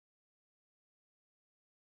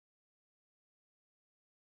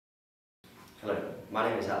Hello, my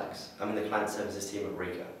name is Alex. I'm in the Client Services team at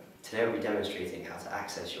Reyker. Today we'll be demonstrating how to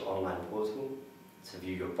access your online portal to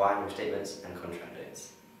view your biannual statements and contract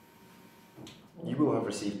notes. You will have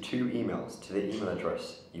received 2 emails to the email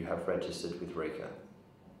address you have registered with Reyker.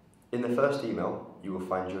 In the first email, you will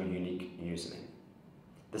find your unique username.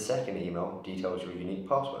 The second email details your unique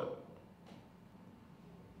password.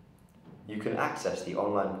 You can access the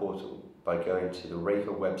online portal by going to the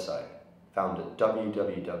Reyker website found at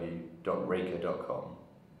www.reyker.com.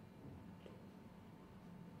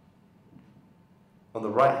 On the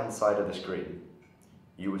right hand side of the screen,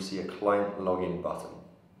 you will see a client login button.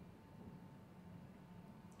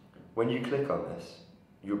 When you click on this,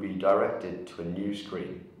 you'll be directed to a new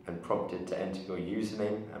screen and prompted to enter your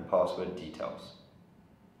username and password details.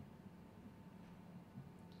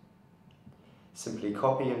 Simply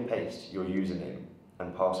copy and paste your username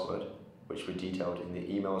and password, which were detailed in the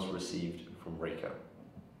emails received from Reyker.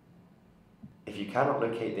 If you cannot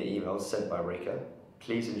locate the emails sent by Reyker,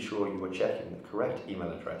 please ensure you are checking the correct email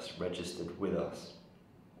address registered with us,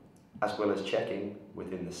 as well as checking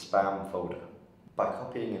within the spam folder. By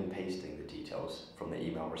copying and pasting the details from the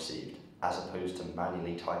email received, as opposed to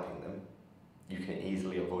manually typing them, you can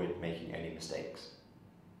easily avoid making any mistakes.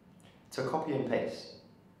 To copy and paste,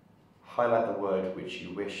 highlight the word which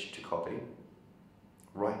you wish to copy,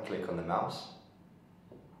 right-click on the mouse,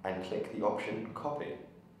 and click the option Copy.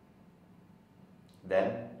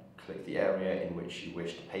 Then, click the area in which you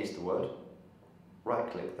wish to paste the word,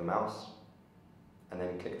 right-click the mouse, and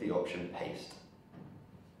then click the option Paste.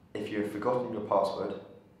 If you have forgotten your password,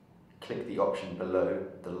 click the option below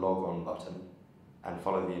the Log On button and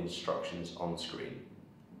follow the instructions on screen.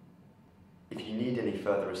 If you need any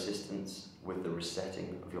further assistance with the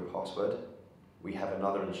resetting of your password, we have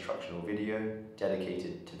another instructional video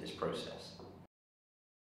dedicated to this process.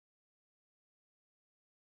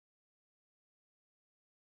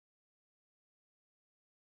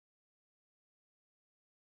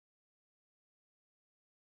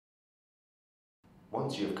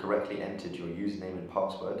 Once you have correctly entered your username and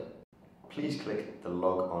password, please click the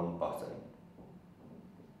Log On button.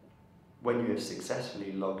 When you have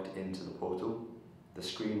successfully logged into the portal, the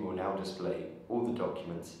screen will now display all the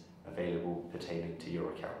documents available pertaining to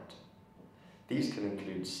your account. These can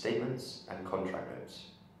include statements and contract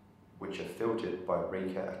notes, which are filtered by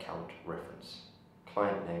Reyker account reference,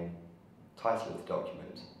 client name, title of the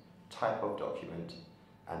document, type of document,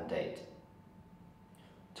 and date.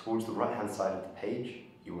 Towards the right hand side of the page,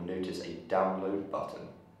 you will notice a download button,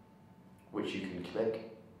 which you can click,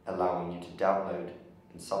 allowing you to download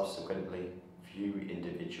and subsequently view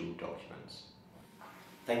individual documents.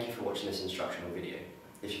 Thank you for watching this instructional video.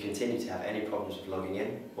 If you continue to have any problems with logging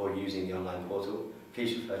in or using the online portal,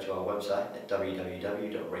 please refer to our website at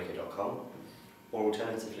www.reyker.com, or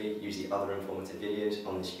alternatively use the other informative videos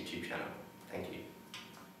on this YouTube channel. Thank you.